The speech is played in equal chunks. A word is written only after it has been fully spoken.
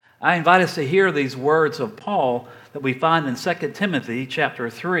I invite us to hear these words of Paul that we find in 2 Timothy chapter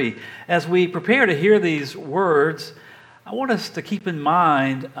 3. As we prepare to hear these words, I want us to keep in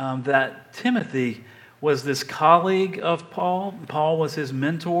mind that Timothy was this colleague of Paul. Paul was his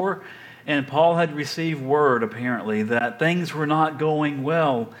mentor, and Paul had received word, apparently, that things were not going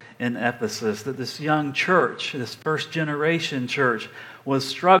well in Ephesus, that this young church, this first generation church, was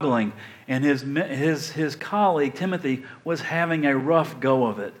struggling, and his colleague, Timothy, was having a rough go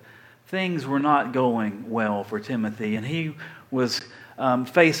of it. Things were not going well for Timothy, and he was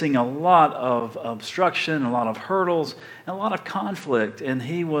facing a lot of obstruction, a lot of hurdles, and a lot of conflict, and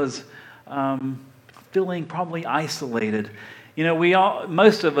he was feeling probably isolated. You know,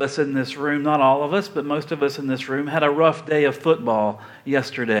 most of us in this room, not all of us, but most of us in this room had a rough day of football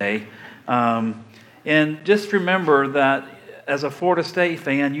yesterday. And just remember that as a Florida State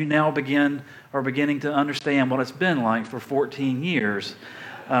fan, you now are beginning to understand what it's been like for 14 years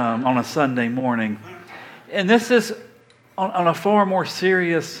on a Sunday morning. And this is, on a far more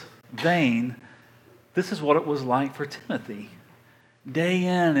serious vein, this is what it was like for Timothy. Day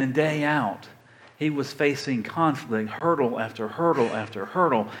in and day out, he was facing conflict, hurdle after hurdle after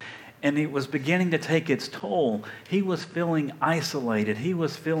hurdle, and it was beginning to take its toll. He was feeling isolated. He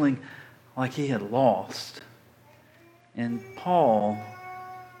was feeling like he had lost. And Paul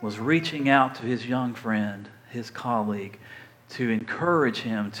was reaching out to his young friend, his colleague, to encourage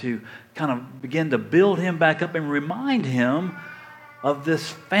him, to kind of begin to build him back up and remind him of this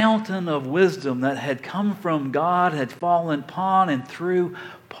fountain of wisdom that had come from God, had fallen upon and through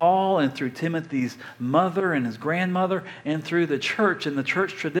Paul and through Timothy's mother and his grandmother and through the church and the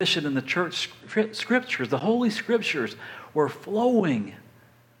church tradition and the church scriptures. The Holy Scriptures were flowing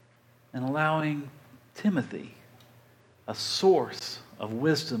and allowing Timothy a source of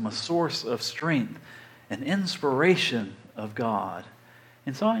wisdom, a source of strength, an inspiration of God.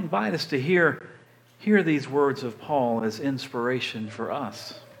 And so I invite us to hear these words of Paul as inspiration for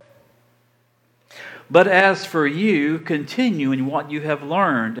us. But as for you, continue in what you have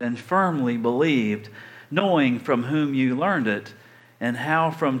learned and firmly believed, knowing from whom you learned it, and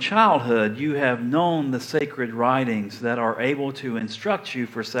how from childhood you have known the sacred writings that are able to instruct you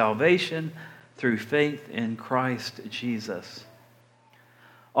for salvation through faith in Christ Jesus.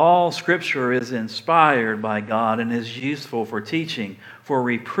 All Scripture is inspired by God and is useful for teaching, for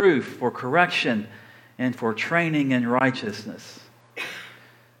reproof, for correction, and for training in righteousness,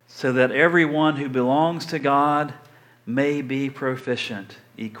 so that everyone who belongs to God may be proficient,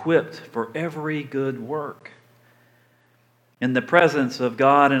 equipped for every good work. In the presence of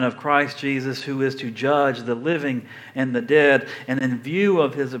God and of Christ Jesus, who is to judge the living and the dead, and in view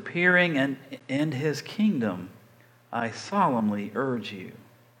of his appearing and his kingdom, I solemnly urge you,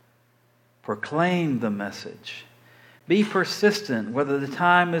 proclaim the message. Be persistent, whether the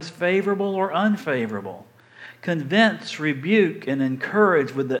time is favorable or unfavorable. Convince, rebuke, and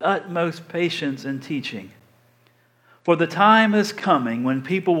encourage with the utmost patience and teaching. For the time is coming when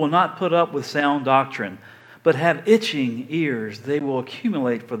people will not put up with sound doctrine, but have itching ears. They will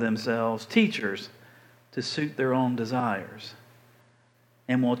accumulate for themselves teachers to suit their own desires,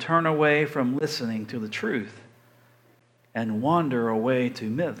 and will turn away from listening to the truth and wander away to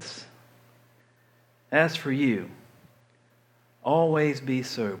myths. As for you, always be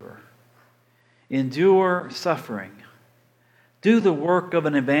sober. Endure suffering. Do the work of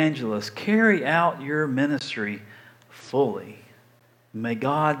an evangelist. Carry out your ministry fully. May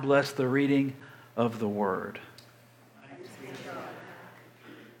God bless the reading of the Word.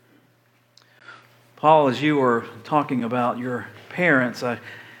 Paul, as you were talking about your parents,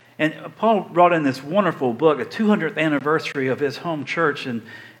 and Paul brought in this wonderful book, a 200th anniversary of his home church in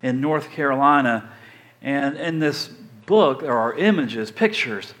North Carolina. And in this book, there are images,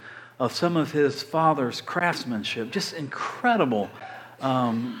 pictures of some of his father's craftsmanship, just incredible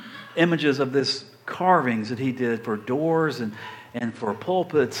images of this carvings that he did for doors and for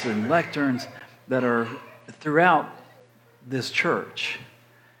pulpits and lecterns that are throughout this church.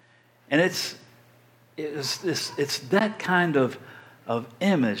 And it's that kind of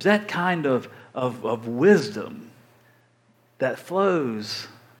image, that kind of wisdom that flows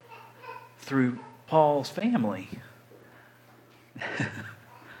through Paul's family.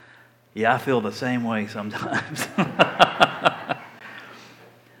 Yeah, I feel the same way sometimes.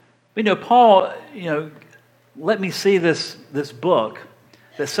 But Paul, let me see this book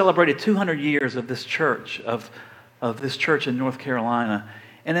that celebrated 200 years of this church, of this church in North Carolina,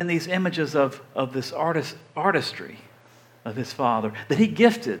 and then these images of this artistry of his father that he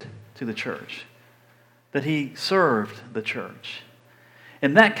gifted to the church, that he served the church.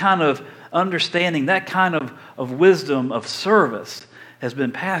 And that kind of understanding, that kind of wisdom of service has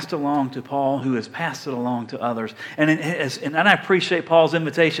been passed along to Paul, who has passed it along to others. And I appreciate Paul's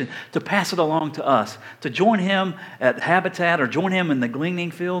invitation to pass it along to us, to join him at Habitat or join him in the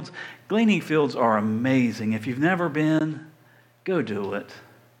gleaning fields. Gleaning fields are amazing. If you've never been, go do it.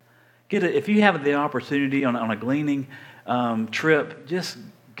 If you have the opportunity on a gleaning trip, just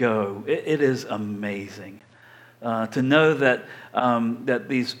go. It is amazing. To know that that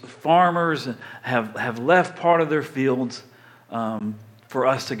these farmers have left part of their fields for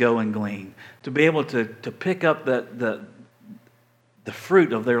us to go and glean, to be able to pick up the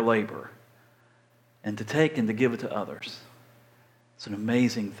fruit of their labor and to take and to give it to others. It's an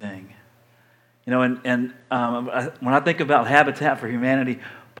amazing thing. You know, when I think about Habitat for Humanity,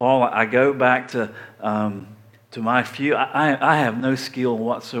 Paul, I go back to my few. I have no skill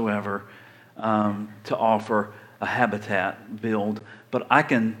whatsoever to offer a habitat build, but I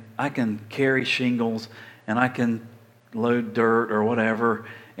can carry shingles and I can load dirt or whatever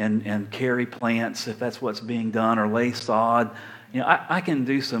and carry plants if that's what's being done, or lay sod. You know, I can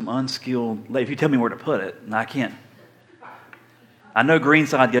do some unskilled. If you tell me where to put it, and I can't. I know green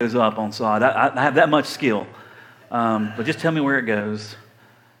sod goes up on sod. I have that much skill, but just tell me where it goes.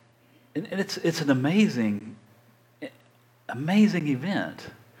 And it's an amazing event,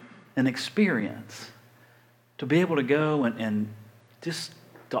 an experience. To be able to go and just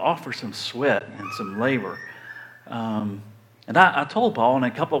to offer some sweat and some labor. And I told Paul in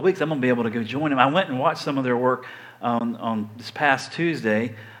a couple of weeks I'm going to be able to go join him. I went and watched some of their work on this past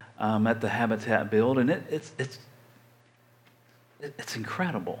Tuesday at the Habitat Build, and it's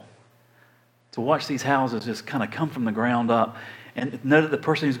incredible to watch these houses just kind of come from the ground up and know that the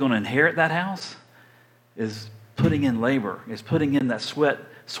person who's going to inherit that house is putting in labor, is putting in that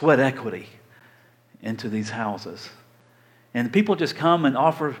sweat equity into these houses. And people just come and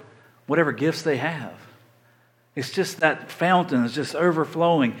offer whatever gifts they have. It's just that fountain is just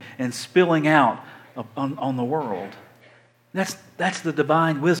overflowing and spilling out on the world. That's the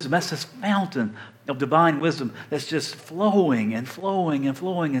divine wisdom. That's this fountain of divine wisdom that's just flowing and flowing and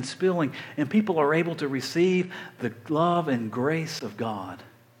flowing and spilling. And people are able to receive the love and grace of God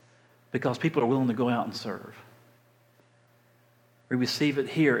because people are willing to go out and serve. We receive it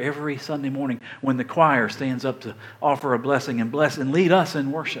here every Sunday morning when the choir stands up to offer a blessing and bless and lead us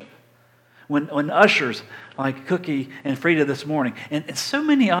in worship. When ushers like Cookie and Frida this morning, and so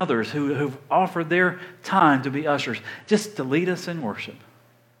many others who've offered their time to be ushers, just to lead us in worship.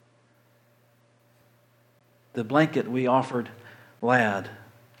 The blanket we offered Lad,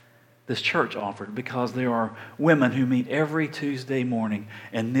 this church offered, because there are women who meet every Tuesday morning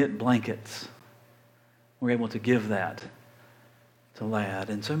and knit blankets. We're able to give that to Lad,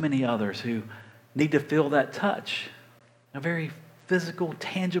 and so many others who need to feel that touch, a very physical,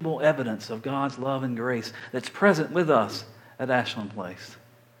 tangible evidence of God's love and grace that's present with us at Ashland Place.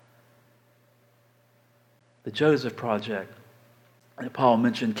 The Joseph Project that Paul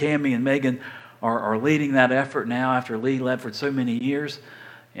mentioned, Cammie and Megan are leading that effort now after Lee led for so many years,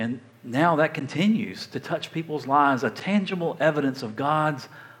 and now that continues to touch people's lives, a tangible evidence of God's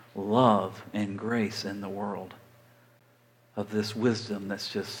love and grace in the world, of this wisdom that's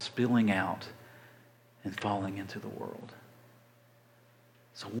just spilling out and falling into the world.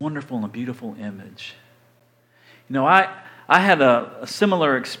 It's a wonderful and a beautiful image. You know, I had a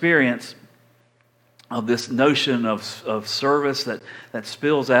similar experience of this notion of service that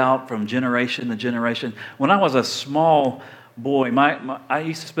spills out from generation to generation. When I was a small boy, I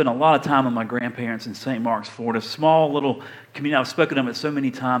used to spend a lot of time with my grandparents in St. Marks, Florida. Small little community. I've spoken of it so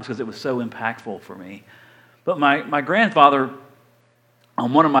many times because it was so impactful for me. But my grandfather,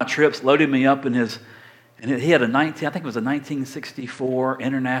 on one of my trips, loaded me up in his, and he had I think it was a 1964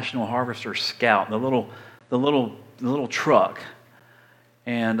 International Harvester Scout, the little truck.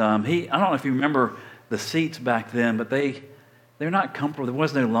 And I don't know if you remember the seats back then, but they're not comfortable. There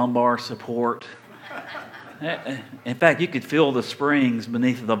was no lumbar support. In fact, you could feel the springs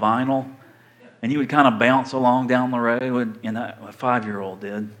beneath the vinyl, and you would kind of bounce along down the road, and a 5-year-old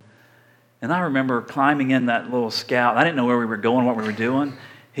did. And I remember climbing in that little Scout. I didn't know where we were going, what we were doing.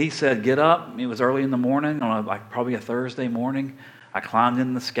 He said, "Get up." It was early in the morning, on probably a Thursday morning. I climbed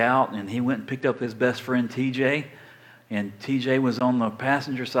in the Scout, and he went and picked up his best friend, TJ. And TJ was on the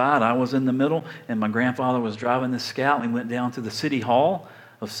passenger side. I was in the middle, and my grandfather was driving this Scout. We went down to the City Hall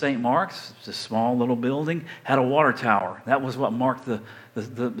of St. Marks. It's a small little building, had a water tower. That was what marked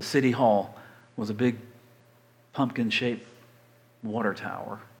the City Hall, was a big pumpkin-shaped water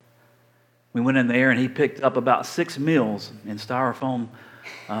tower. We went in there, and he picked up about 6 meals in styrofoam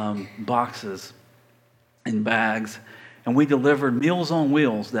boxes and bags, and we delivered Meals on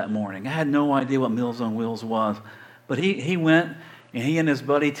Wheels that morning. I had no idea what Meals on Wheels was, but he went and he and his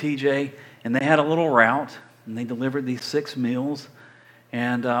buddy TJ, and they had a little route, and they delivered these 6 meals.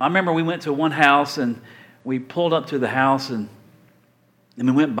 And I remember we went to one house, and we pulled up to the house, and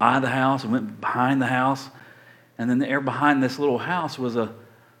we went by the house and went behind the house. And then there behind this little house was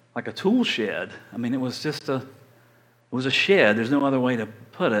like a tool shed. I mean, it was a shed. There's no other way to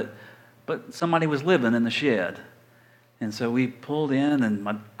put it. But somebody was living in the shed. And so we pulled in, and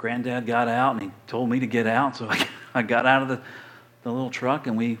my granddad got out, and he told me to get out. So I got out of the little truck,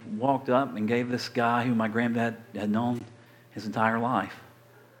 and we walked up and gave this guy who my granddad had known his entire life.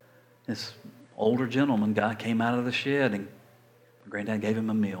 This older gentleman guy came out of the shed, and my granddad gave him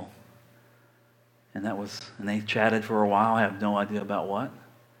a meal. And they chatted for a while. I have no idea about what.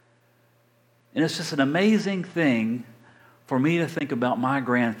 And it's just an amazing thing for me to think about my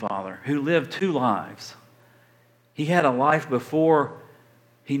grandfather who lived 2 lives. He had a life before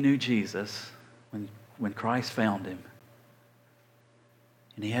he knew Jesus, when Christ found him.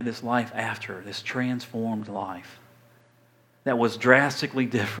 And he had this life after, this transformed life that was drastically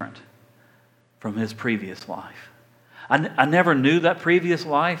different from his previous life. I never knew that previous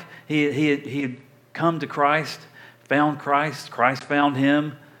life. He had come to Christ, found Christ, Christ found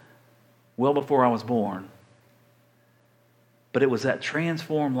him well before I was born. But it was that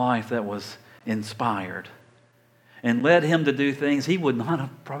transformed life that was inspired and led him to do things he would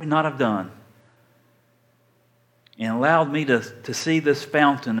probably not have done. And allowed me to see this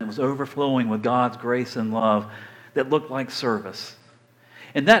fountain that was overflowing with God's grace and love that looked like service.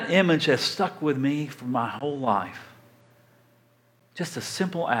 And that image has stuck with me for my whole life. Just a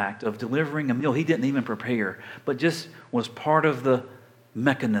simple act of delivering a meal he didn't even prepare, but just was part of the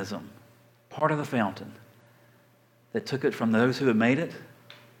mechanism, part of the fountain that took it from those who had made it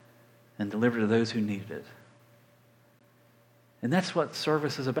and delivered to those who needed it. And that's what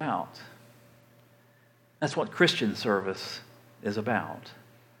service is about. That's what Christian service is about.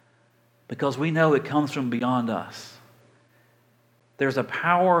 Because we know it comes from beyond us. There's a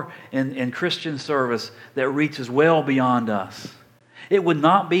power in Christian service that reaches well beyond us. It would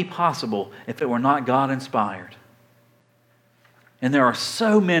not be possible if it were not God-inspired. And there are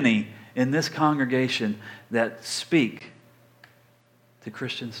so many in this congregation that speak to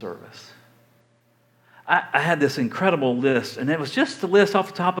Christian service. I had this incredible list, and it was just the list off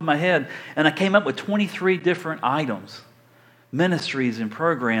the top of my head, and I came up with 23 different items, ministries and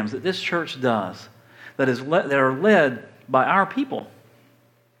programs that this church does that are led by our people.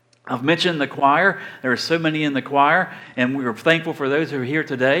 I've mentioned the choir. There are so many in the choir, and we are thankful for those who are here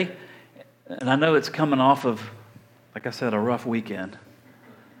today. And I know it's coming off of, like I said, a rough weekend.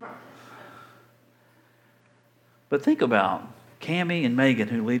 But think about Cammie and Megan,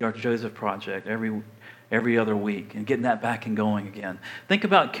 who lead our Joseph Project every other week, and getting that back and going again. Think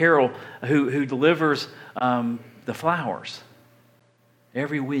about Carol, who delivers the flowers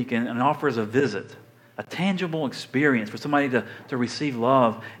every week and offers a visit, a tangible experience for somebody to receive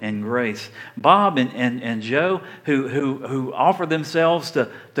love and grace. Bob and Joe, who offer themselves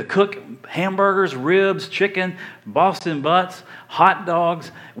to cook hamburgers, ribs, chicken, Boston butts, hot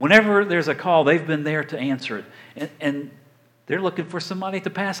dogs. Whenever there's a call, they've been there to answer it. And they're looking for somebody to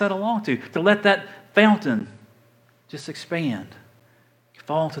pass that along to let that fountain just expand,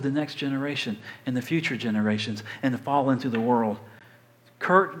 fall to the next generation and the future generations, and to fall into the world.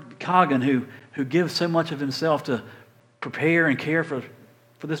 Kurt Coggin, who gives so much of himself to prepare and care for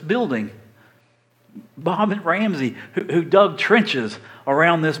this building. Bob and Ramsey, who dug trenches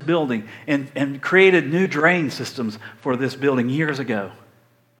around this building and created new drain systems for this building years ago.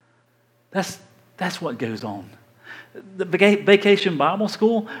 That's what goes on. The Vacation Bible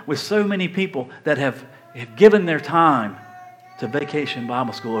School, with so many people that have given their time to Vacation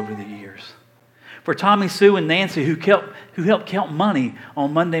Bible School over the years. For Tommy, Sue, and Nancy, who helped count money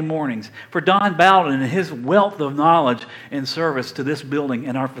on Monday mornings. For Don Bowden and his wealth of knowledge and service to this building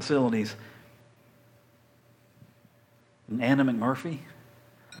and our facilities. And Anna McMurphy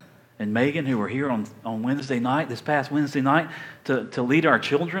and Megan, who were here on Wednesday night, this past Wednesday night, to lead our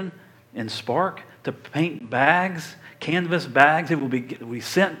children in Spark, to paint bags, canvas bags that will be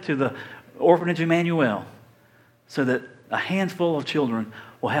sent to the orphanage Emmanuel, so that a handful of children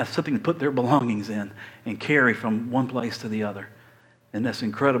will have something to put their belongings in and carry from one place to the other in this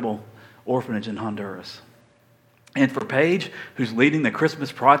incredible orphanage in Honduras. And for Paige, who's leading the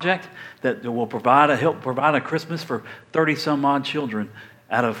Christmas project that will help provide a Christmas for 30-some-odd children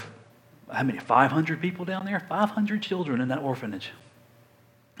out of, 500 people down there? 500 children in that orphanage.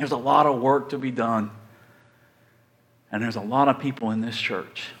 There's a lot of work to be done. And there's a lot of people in this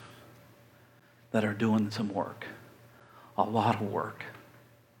church that are doing some work. A lot of work.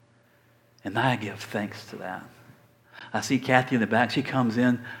 And I give thanks to that. I see Kathy in the back. She comes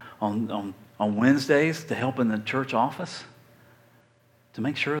in on Wednesdays to help in the church office to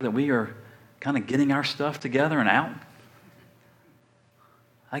make sure that we are kind of getting our stuff together and out.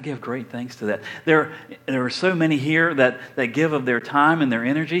 I give great thanks to that. There are so many here that give of their time and their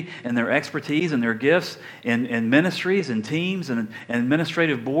energy and their expertise and their gifts in ministries and teams and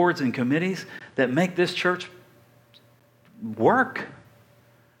administrative boards and committees that make this church work.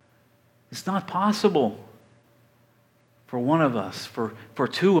 It's not possible for one of us, for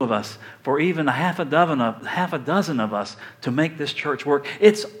two of us, for even half a dozen of us to make this church work.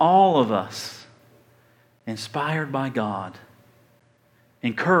 It's all of us, inspired by God,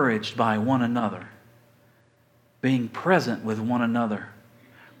 encouraged by one another, being present with one another,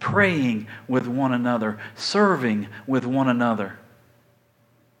 praying with one another, serving with one another,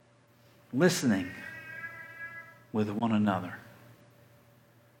 listening with one another.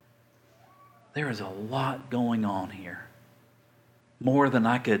 There is a lot going on here, more than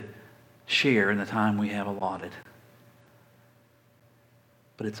I could share in the time we have allotted.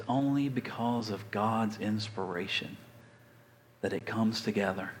 But it's only because of God's inspiration that it comes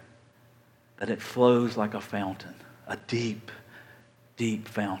together, that it flows like a fountain, a deep, deep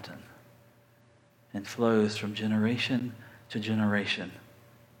fountain, and flows from generation to generation,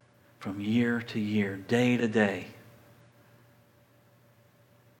 from year to year, day to day,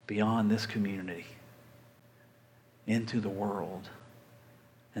 beyond this community, into the world.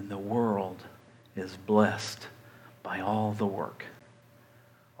 And the world is blessed by all the work,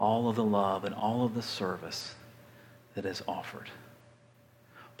 all of the love, and all of the service that is offered.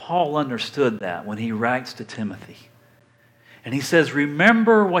 Paul understood that when he writes to Timothy. And he says,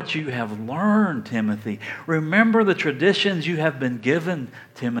 remember what you have learned, Timothy. Remember the traditions you have been given,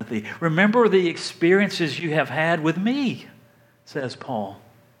 Timothy. Remember the experiences you have had with me, says Paul.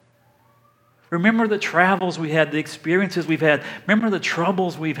 Remember the travels we had, the experiences we've had. Remember the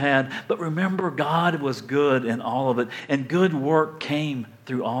troubles we've had. But remember God was good in all of it. And good work came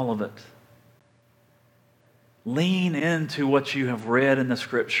through all of it. Lean into what you have read in the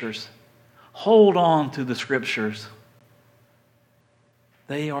Scriptures. Hold on to the Scriptures.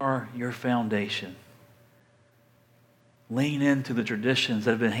 They are your foundation. Lean into the traditions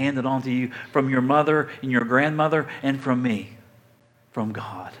that have been handed on to you from your mother and your grandmother and from me, from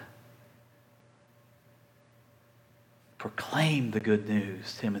God. Proclaim the good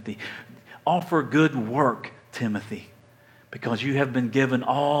news, Timothy. Offer good work, Timothy, because you have been given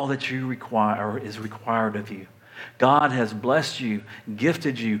all that you require or is required of you. God has blessed you,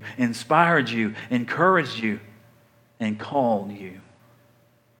 gifted you, inspired you, encouraged you, and called you.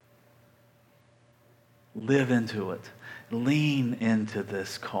 Live into it. Lean into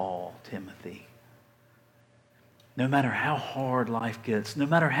this call, Timothy. No matter how hard life gets, no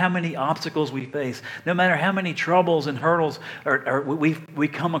matter how many obstacles we face, no matter how many troubles and hurdles we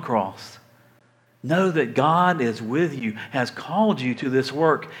come across, know that God is with you, has called you to this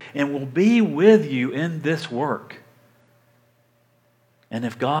work, and will be with you in this work. And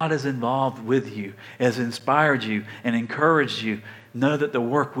if God is involved with you, has inspired you and encouraged you, know that the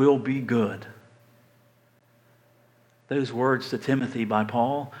work will be good. Those words to Timothy by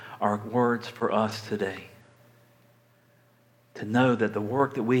Paul are words for us today. To know that the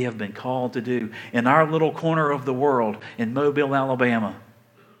work that we have been called to do in our little corner of the world in Mobile, Alabama,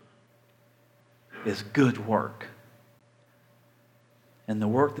 is good work. And the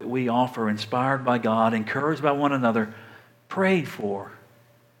work that we offer, inspired by God, encouraged by one another, prayed for,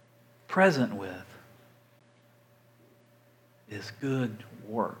 present with, is good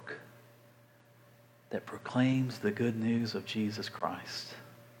work that proclaims the good news of Jesus Christ.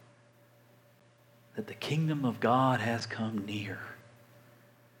 That the kingdom of God has come near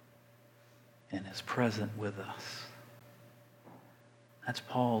and is present with us. That's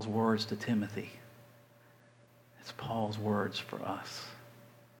Paul's words to Timothy. It's Paul's words for us.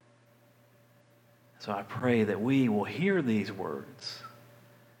 So I pray that we will hear these words.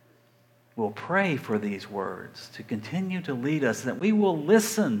 We'll pray for these words to continue to lead us, that we will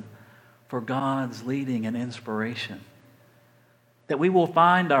listen for God's leading and inspiration. That we will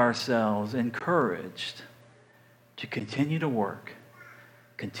find ourselves encouraged to continue to work,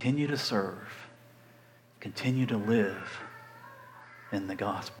 continue to serve, continue to live in the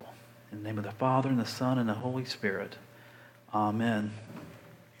gospel. In the name of the Father, and the Son, and the Holy Spirit. Amen.